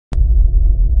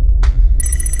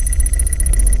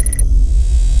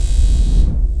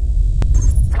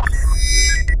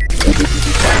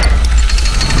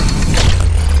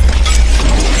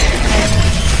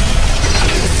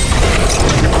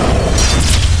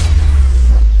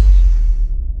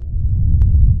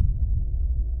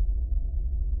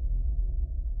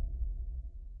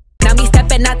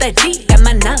the G, got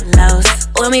my nut lows.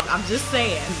 I'm just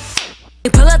saying. You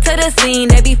pull up to the scene,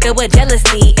 they be filled with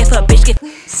jealousy. If a bitch get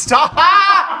stop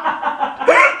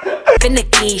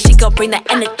finicky, she gon' bring the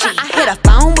energy. I hit a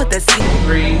phone with a C.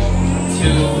 3, 2,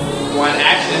 1,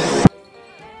 action.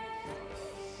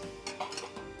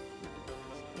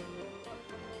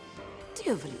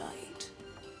 Dear light.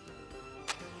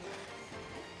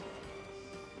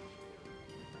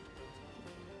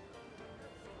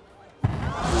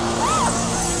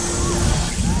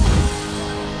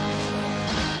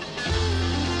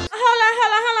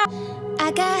 I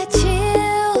got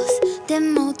chills that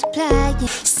multiply.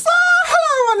 So hello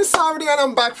everyone, it's Saudi and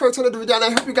I'm back for another video, and I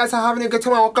hope you guys are having a good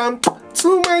time. Welcome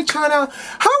to my channel.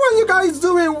 How are you guys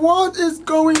doing? What is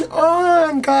going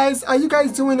on, guys? Are you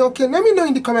guys doing okay? Let me know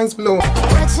in the comments below.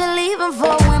 What you leaving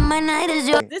for when my night is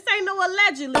yours? This ain't no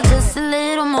allegedly. Just a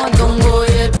little more, don't go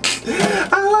yet.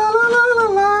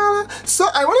 So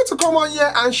I wanted to come on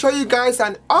here and show you guys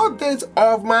an update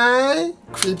of my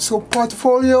crypto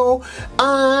portfolio,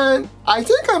 and I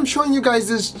think I'm showing you guys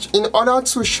this in order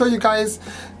to show you guys,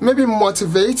 maybe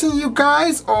motivating you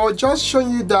guys, or just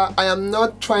showing you that I am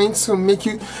not trying to make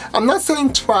you, I'm not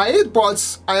saying try it,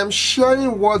 but I am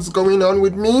sharing what's going on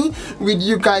with me with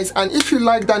you guys. And if you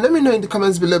like that, let me know in the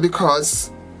comments below,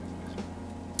 because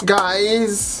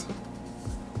guys,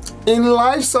 in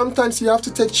life sometimes you have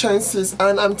to take chances,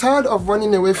 and I'm tired of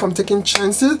running away from taking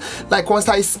chances. Like once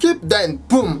I skip, then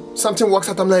boom, something works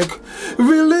out. I'm like,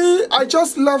 really? I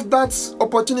just left that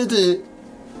opportunity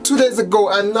 2 days ago,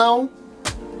 and now,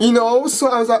 you know. So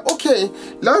I was like, okay,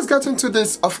 let's get into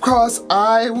this. Of course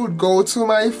I would go to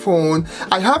my phone.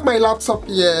 I have my laptop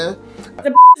here.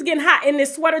 The is getting hot in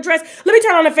this sweater dress. Let me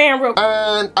turn on the fan real quick.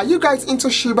 And are you guys into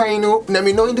Shiba Inu? Let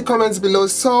me know in the comments below.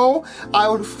 So I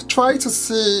will try to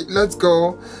see. Let's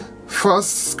go.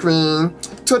 First screen.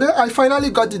 Today I finally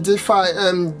got the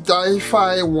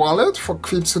DeFi wallet for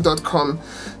crypto.com.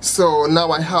 So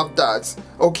now I have that.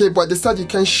 Okay, but they said you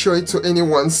can't show it to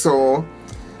anyone. So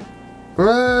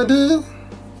ready?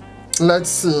 Let's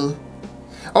see.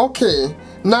 Okay,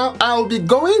 now I'll be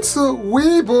going to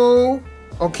webull.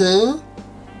 Okay.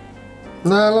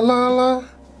 La la la la.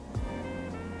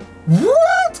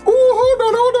 What? Oh,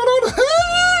 hold on.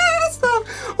 Hey, stop.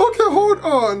 Okay, hold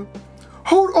on.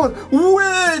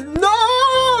 Wait, no,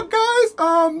 guys.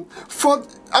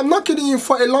 I'm not kidding you.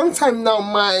 For a long time now,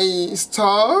 my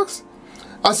stocks,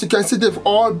 as you can see, they've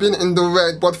all been in the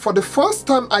red. But for the first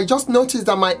time, I just noticed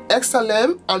that my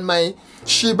XLM and my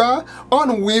Shiba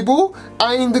on webull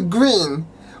are in the green.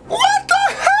 What the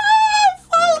hell?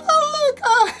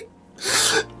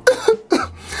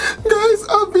 Guys,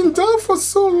 I've been down for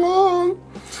so long.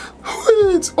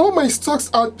 Wait, all my stocks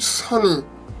are honey.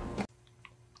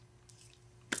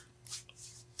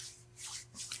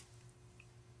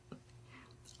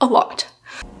 A lot.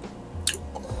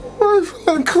 Oh, I feel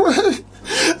like crying.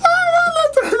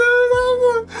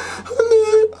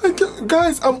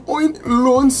 Guys, I'm owing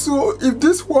loans, so if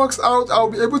this works out, I'll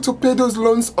be able to pay those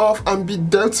loans off and be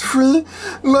debt free.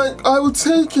 Like, I will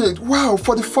take it. Wow,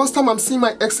 for the first time I'm seeing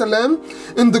my XLM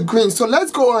in the green. So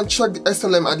let's go and check the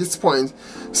XLM at this point.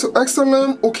 So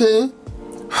XLM, okay.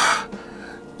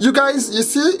 You guys, you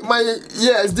see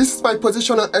yes, this is my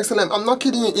position on XLM. I'm not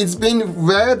kidding you, it's been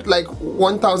red like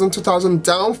 1,000, 2,000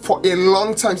 down for a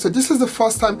long time. So this is the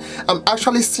first time I'm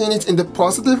actually seeing it in the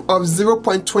positive of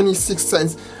 0.26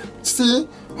 cents. See?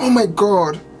 Oh my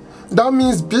god. That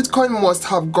means Bitcoin must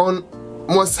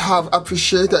have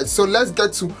appreciated. So let's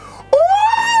get to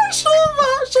Shiba.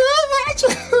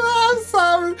 I'm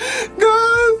sorry.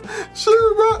 Guys,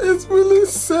 Shiba is really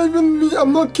saving me.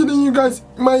 I'm not kidding you guys.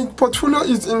 My portfolio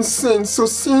is insane. So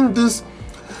seeing this,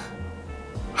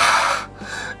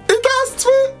 it has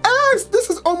 3x. This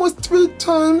is almost 3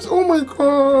 times. Oh my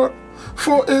god.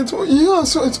 For it, yeah,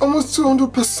 so it's almost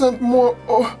 200% more.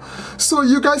 Oh. So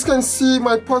you guys can see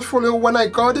my portfolio when I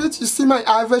got it. You see my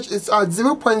average is at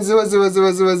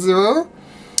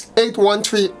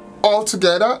 0.0000813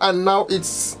 altogether, and now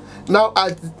it's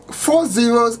at 4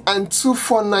 zeros and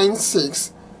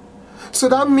 2496. So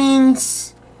that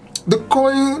means the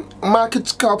coin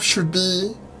market cap should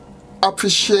be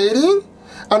appreciating.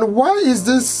 And why is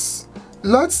this?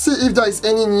 Let's see if there is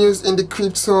any news in the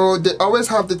crypto. They always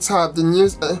have the tab, the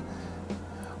news.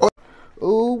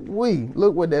 Ooh wee,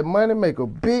 look what that money make a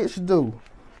bitch do.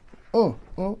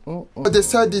 They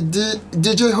said the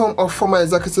DJ home of former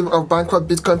executive of bankrupt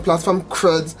Bitcoin platform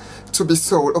Cred to be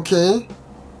sold, okay?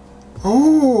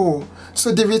 Oh,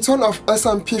 so the return of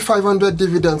S&P 500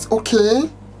 dividends, okay?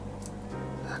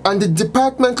 And the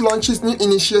department launches new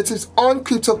initiatives on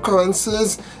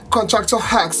cryptocurrencies, contractor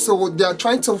hacks. So they are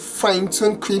trying to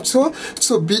fine-tune crypto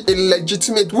to be a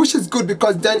legitimate, which is good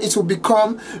because then it will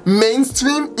become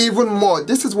mainstream even more.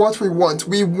 This is what we want.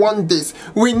 We want this.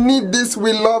 We need this.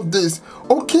 We love this.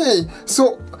 Okay,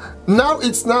 so now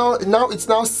it's now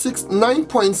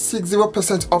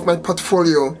 9.60% of my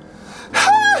portfolio. Mommy,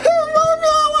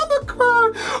 I wanna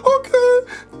cry. Okay,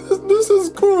 this is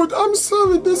good. I'm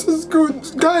sorry, this is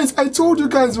good. Guys, I told you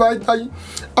guys, right?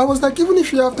 I was like, even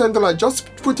if you have $10, just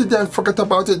put it there and forget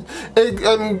about it.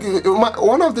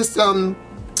 One of this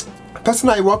person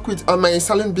I work with on my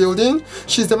salon building,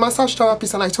 she's the massage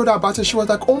therapist, and I told her about it. She was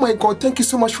like, oh my god, thank you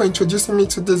so much for introducing me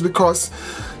to this, because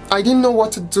I didn't know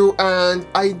what to do, and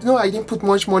I know I didn't put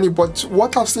much money, but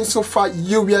what I've seen so far,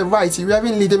 you were right. You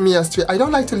haven't leading me astray. I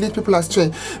don't like to lead people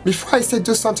astray. Before I say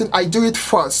do something, I do it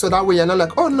first, so that way you're not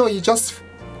like, oh no, you just,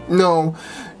 no.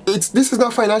 This is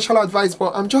not financial advice,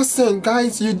 but I'm just saying,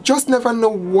 guys, you just never know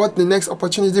what the next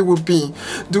opportunity will be.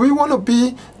 Do we want to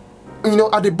be, you know,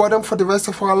 at the bottom for the rest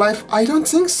of our life? I don't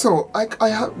think so. I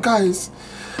have, guys.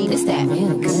 This that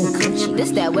real good coochie. This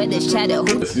that where the shadow.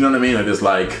 You know what I mean? Or just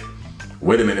like,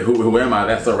 wait a minute, who am I?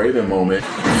 That's a Raven moment.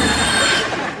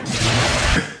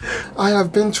 I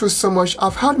have been through so much.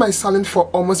 I've had my salon for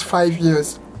almost 5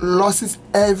 years. Losses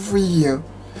every year.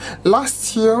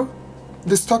 Last year,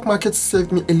 the stock market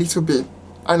saved me a little bit,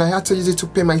 and I had to use it to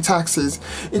pay my taxes.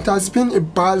 It has been a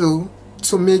battle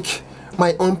to make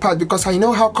my own part, because I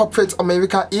know how corporate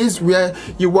America is, where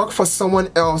you work for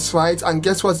someone else, right? And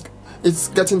guess what? It's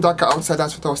getting darker outside.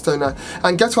 That's what I was telling her.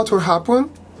 And guess what will happen?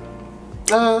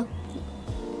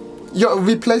 You're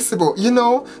replaceable, you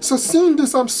know. So seeing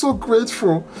this, I'm so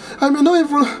grateful. I mean, not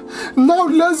even now.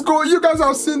 Let's go. You guys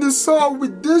have seen this. So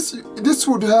with this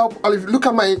would help. Look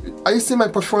at my, are you seeing my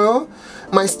portfolio?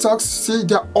 My stocks, see,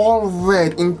 they're all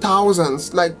red in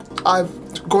thousands. Like, I've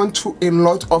gone through a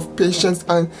lot of patience,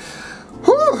 and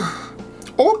whew.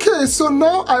 Okay, so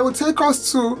now I will take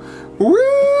us to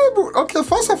webull. Okay,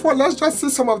 first of all, let's just see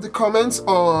some of the comments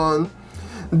on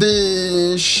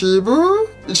the Shiba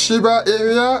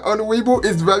area on webull.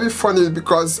 Is very funny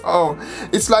because, oh,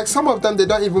 it's like some of them, they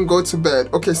don't even go to bed.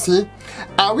 Okay, see,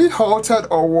 are we halted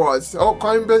or what? Oh,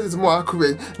 Coinbase is more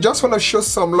accurate. Just want to show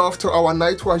some love to our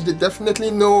night watch. They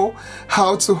definitely know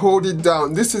how to hold it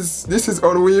down. This is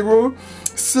on webull.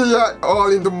 See ya all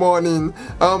in the morning.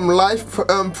 Live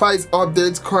price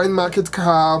updates, coin market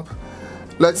cap.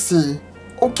 Let's see.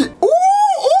 Okay.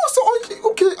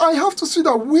 Okay, I have to see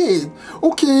that. Wait,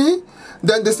 okay.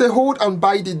 Then they say hold and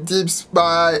buy the dips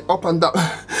by up and down.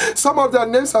 Some of their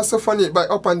names are so funny, by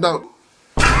up and down.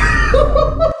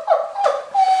 Oh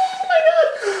my god,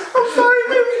 I'm sorry,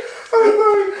 baby. I'm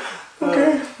sorry.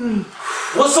 Okay.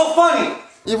 What's so funny?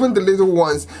 Even the little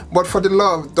ones, but for the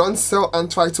love, don't sell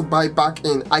and try to buy back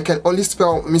in. I can only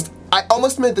spell I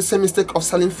almost made the same mistake of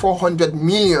selling 400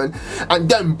 million, and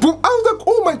then boom, I was like,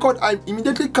 oh my god, I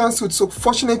immediately cancelled. So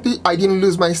fortunately, I didn't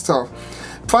lose my stuff.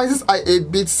 Prices are a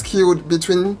bit skewed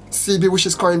between CB, which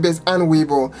is Coinbase, and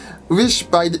webull, which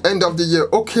by the end of the year.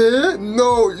 Okay,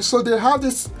 no, so they have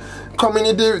this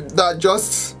community that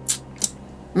just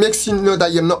makes you know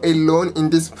that you're not alone in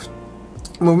this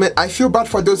movement. I feel bad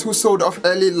for those who sold off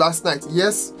early last night.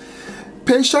 Yes,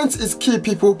 patience is key,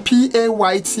 people.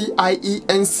 PAYTIENCE.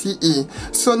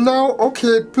 So now,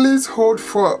 okay, please hold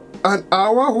for an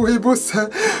hour. Webull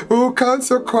said, who counts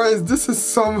your coins? This is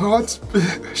some hot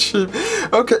sheep.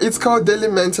 Okay, it's called daily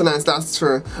maintenance. That's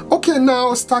true. Okay,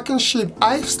 now stacking sheep.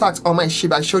 I've stacked all my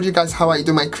sheep. I showed you guys how I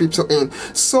do my crypto in.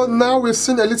 So now we've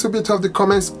seen a little bit of the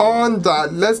comments on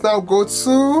that. Let's now go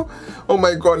to, oh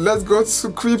my god, let's go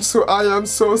to crypto. I am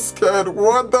so scared.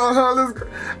 What the hell is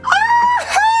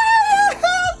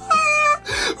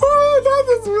that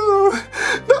is real.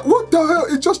 What the hell?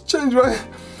 It just changed, right?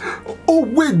 Oh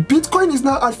wait, Bitcoin is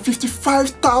now at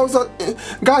 55,000.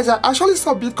 Guys, I actually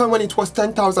saw Bitcoin when it was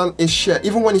 10,000 a share,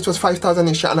 even when it was 5,000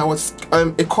 a share, and I was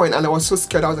a coin, and I was so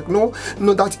scared. I was like, no,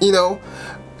 that, you know,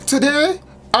 today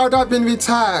I would have been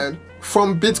retired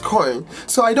from Bitcoin.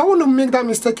 So I don't want to make that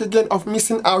mistake again of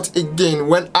missing out again.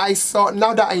 When I saw,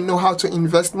 now that I know how to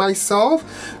invest myself,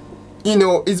 you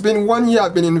know, it's been 1 year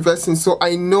I've been investing, so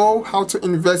I know how to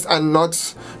invest and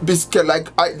not be scared.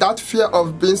 Like, that fear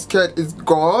of being scared is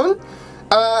gone.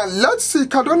 Let's see,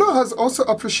 Cardano has also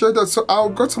appreciated, so I'll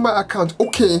go to my account.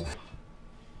 Okay.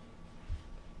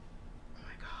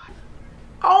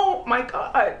 Oh my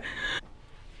god.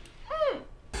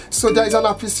 So there is an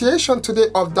appreciation today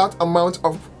of that amount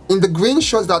of, in the green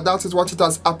shows that that is what it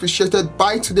has appreciated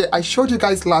by today. I showed you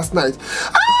guys last night.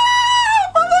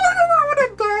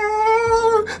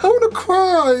 I want to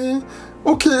cry.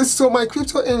 Okay, so my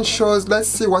crypto ensures, let's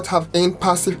see what have earned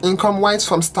passive income wise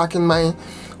from stacking my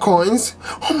coins.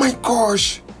 Oh my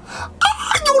gosh.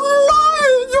 Ah, you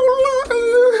lie.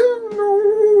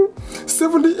 No.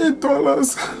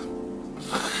 $78.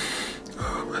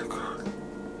 Oh my god.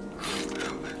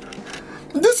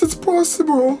 This is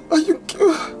possible. Are you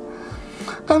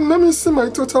and let me see my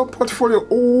total portfolio.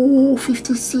 Oh,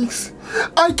 56.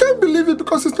 I can't believe it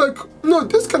because it's like, no,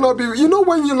 this cannot be. You know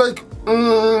when you're like,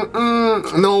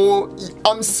 no,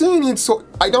 I'm seeing it, so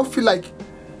I don't feel like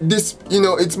this, you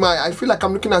know, it's my, I feel like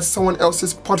I'm looking at someone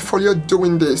else's portfolio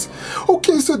doing this.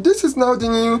 Okay, so this is now the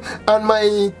new, and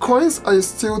my coins are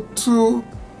still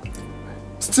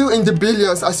in the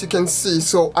billions, as you can see.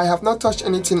 So I have not touched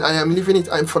anything. I am leaving it.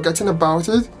 I'm forgetting about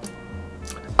it.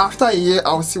 After a year,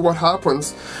 I'll see what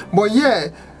happens. But yeah,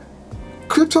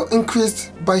 crypto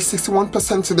increased by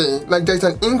 61% today. Like there's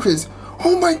an increase.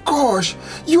 Oh my gosh,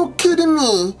 you're kidding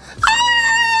me.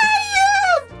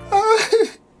 Yeah.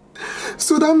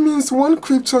 So that means one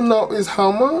crypto now is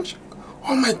how much?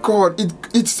 Oh my god,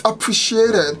 it's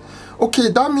appreciated. Okay,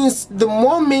 that means the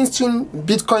more mainstream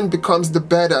Bitcoin becomes, the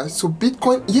better. So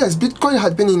Bitcoin, yes, Bitcoin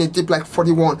had been in a dip like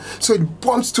 41. So it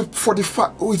bumps to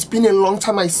 45. Oh, it's been a long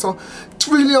time I saw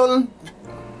trillion.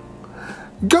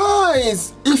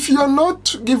 Guys, if you're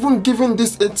not giving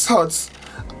this a thought,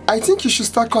 I think you should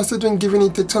start considering giving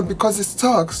it a thought because it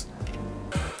sucks.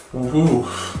 Ooh.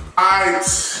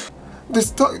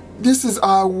 This is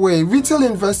our way. Retail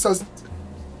investors,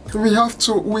 we have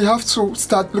to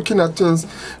start looking at things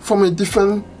from a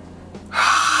different.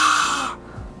 I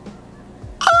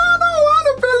don't want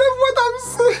to believe what I'm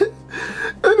saying.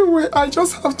 Anyway, I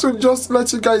just have to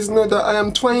let you guys know that I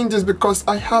am trying this because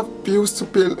I have bills to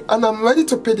pay and I'm ready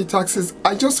to pay the taxes.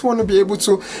 I just want to be able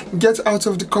to get out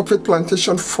of the corporate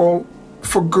plantation for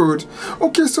good.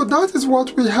 Okay, so that is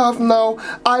what we have now.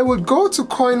 I will go to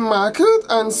CoinMarket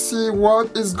and see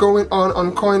what is going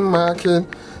on CoinMarket.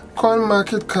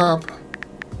 CoinMarketCap.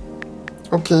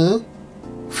 Okay,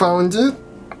 found it.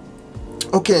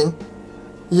 Okay,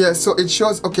 yeah, so it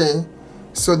shows. Okay,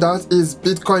 so that is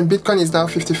Bitcoin. Bitcoin is now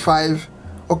 55.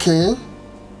 Okay.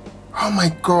 Oh my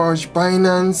gosh,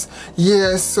 Binance.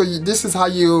 Yes, so this is how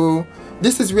you,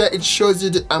 this is where it shows you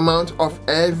the amount of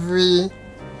every.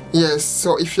 Yes,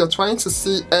 so if you're trying to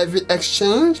see every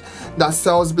exchange that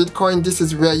sells Bitcoin, this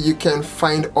is where you can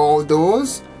find all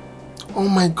those. Oh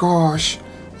my gosh.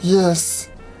 Yes.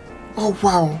 Oh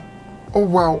wow. Oh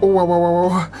wow. Oh wow, wow, wow,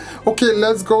 wow. Okay,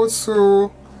 let's go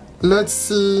to, let's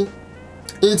see.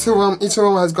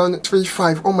 Ethereum has gone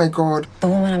 3.5. Oh my god. The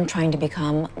woman I'm trying to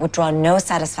become would draw no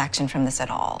satisfaction from this at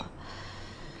all.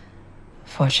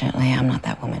 Fortunately, I'm not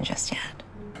that woman just yet.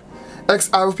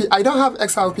 XRP. I don't have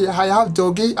XRP. I have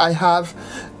Doge, I have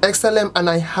XLM, and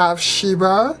I have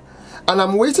Shiba. And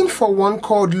I'm waiting for one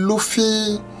called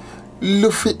Luffy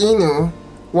Inu.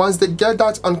 Once they get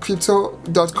that on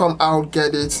crypto.com, I'll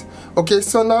get it. Okay,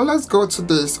 so now let's go to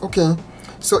this. Okay,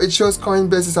 so it shows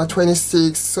Coinbase is at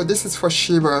 26. So this is for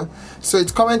Shiba. So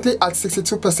it's currently at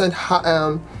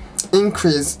 62%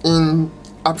 increase in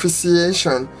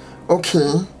appreciation.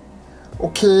 Okay,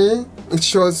 okay, it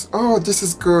shows. Oh, this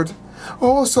is good.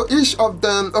 Oh, so each of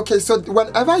them. Okay, so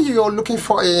whenever you're looking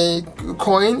for a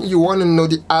coin, you want to know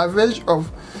the average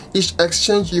of each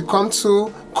exchange, you come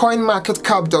to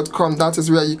coinmarketcap.com. That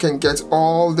is where you can get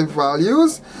all the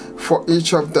values for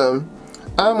each of them.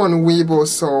 I'm on webull,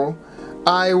 so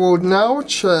I will now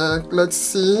check. Let's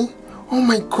see. Oh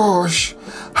my gosh.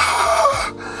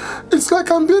 It's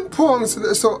like I'm being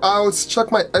punked. So I'll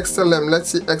check my XLM. Let's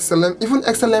see XLM. Even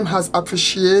XLM has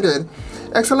appreciated.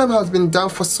 XLM has been down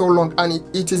for so long, and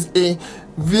it is a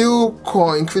real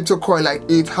coin, crypto coin. Like,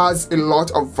 it has a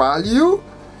lot of value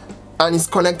and it's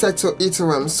connected to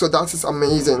Ethereum, so that is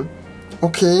amazing.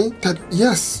 Okay, that,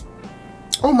 yes.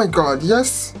 Oh my god,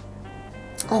 yes.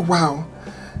 Oh wow.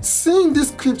 Seeing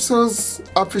these cryptos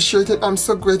appreciated, I'm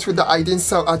so grateful that I didn't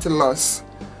sell at a loss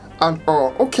at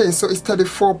all. Okay, so it's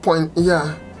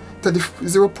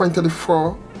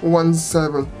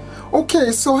 0.3417.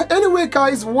 Okay, so anyway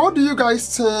guys, what do you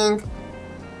guys think?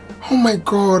 Oh my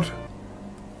god.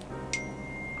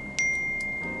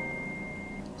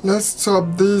 Let's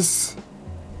stop this.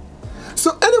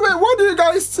 So anyway, what do you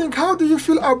guys think? How do you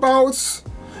feel about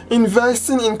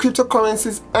investing in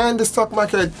cryptocurrencies and the stock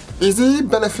market? Is it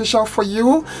beneficial for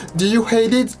you? Do you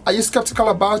hate it? Are you skeptical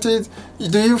about it?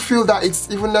 Do you feel that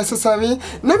it's even necessary?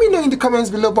 Let me know in the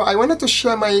comments below, but I wanted to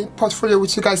share my portfolio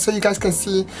with you guys so you guys can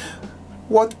see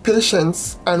what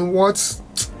patience and what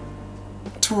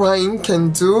trying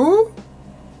can do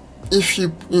if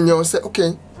you know, say,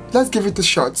 okay, let's give it a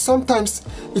shot. Sometimes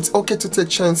it's okay to take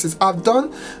chances. I've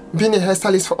done being a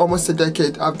hairstylist for almost a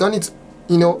decade. I've done it,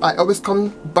 you know, I always come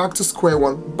back to square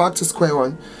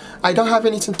one. I don't have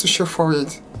anything to show for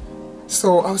it.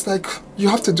 So I was like, you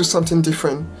have to do something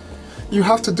different. You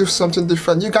have to do something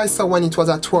different. You guys saw when it was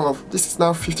at 12. This is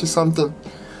now 50 something.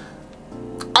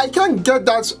 I can't get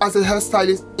that as a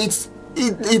hairstylist.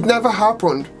 It never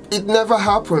happened. It never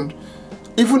happened.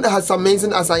 Even as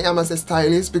amazing as I am as a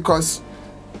stylist, because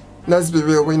let's be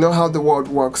real, we know how the world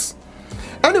works.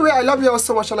 Anyway, I love you all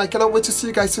so much, and I cannot wait to see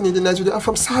you guys soon in the next video. I'm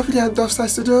from Savvy and Dovestyle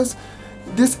Studios,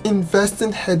 this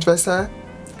investing hairdresser.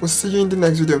 We'll see you in the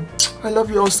next video. I love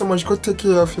you all so much. Go take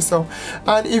care of yourself.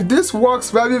 And if this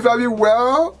works very, very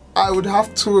well, I would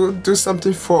have to do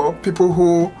something for people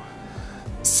who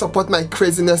support my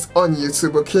craziness on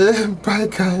YouTube, okay? Bye,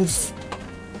 guys.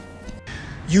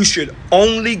 You should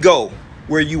only go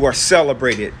where you are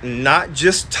celebrated, not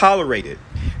just tolerated.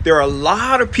 There are a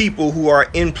lot of people who are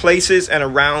in places and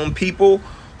around people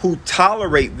who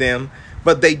tolerate them,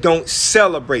 but they don't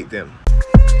celebrate them.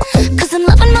 'Cause I'm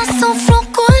loving myself real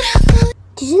good.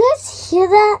 Did you guys hear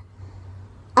that?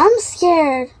 I'm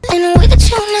scared. In a way that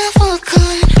you never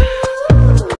could.